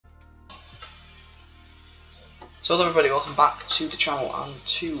So hello everybody, welcome back to the channel and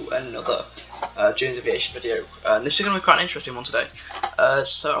to another James Aviation video. And this is going to be quite an interesting one today.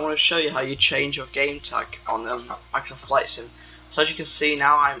 So I want to show you how you change your game tag on Microsoft Flight Sim. So as you can see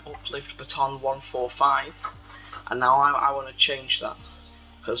now I'm Uplift Baton 145, and now I want to change that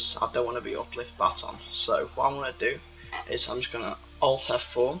because I don't want to be Uplift Baton. So what I'm going to do is I'm just going to Alt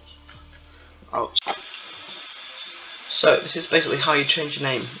F4 out. So this is basically how you change your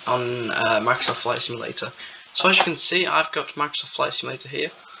name on Microsoft Flight Simulator. So as you can see, I've got Microsoft Flight Simulator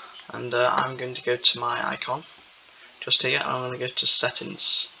here, and I'm going to go to my icon just here, and I'm going to go to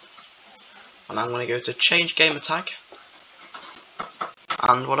settings, and I'm going to go to change gamer tag.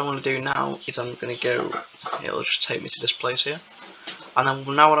 And what I want to do now is I'm going to go, it'll just take me to this place here, and then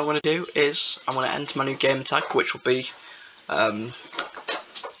now what I'm going to do is I'm going to enter my new gamer tag, which will be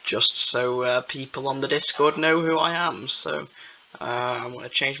just so people on the Discord know who I am. So I'm going to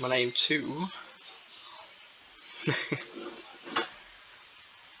change my name to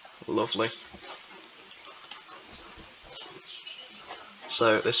lovely.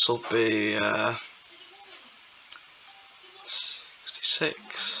 So this will be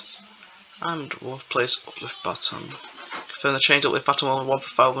 66, and we'll place uplift button. Confirm the change uplift button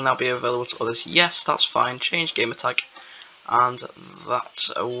 145 will now be available to others. Yes, that's fine. Change gamer tag, and that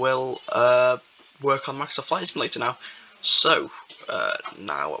will work on Microsoft Flight Simulator now. So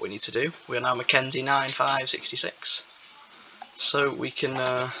now what we need to do, we are now Mackenzie 9566. So we can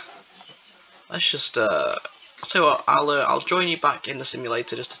let's just I'll tell you what, I'll join you back in the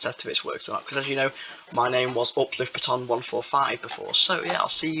simulator just to test if it's worked or not, because as you know my name was Uplift Baton 145 before. So yeah, I'll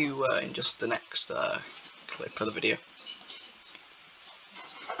see you in just the next clip of the video.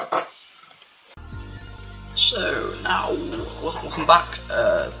 So now welcome back.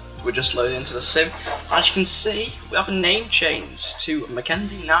 We're just loading into the sim. As you can see, we have a name change to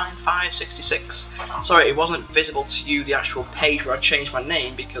Mackenzie 9566. Sorry, it wasn't visible to you, the actual page where I changed my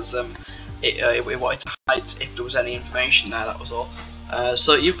name, because it wanted to hide if there was any information there, that was all.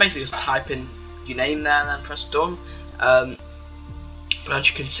 So you basically just type in your name there and then press done. But as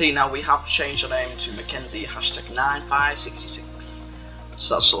you can see now, we have changed our name to Mackenzie #9566.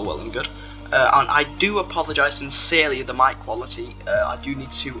 So that's all well and good. And I do apologise sincerely the mic quality. I do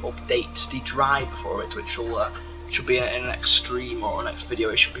need to update the drive for it, which should be in an extreme or a next video.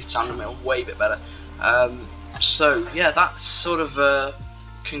 It should be sounding a way bit better. So yeah, that sort of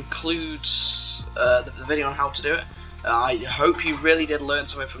concludes the video on how to do it. I hope you really did learn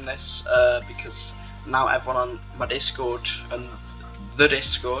something from this, because now everyone on my Discord and the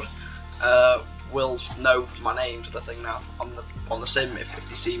Discord will know my name to the thing now on the sim. If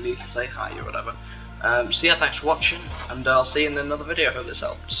you see me, you can say hi or whatever. So yeah, thanks for watching, and I'll see you in another video. Hope this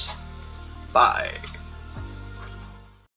helps. Bye.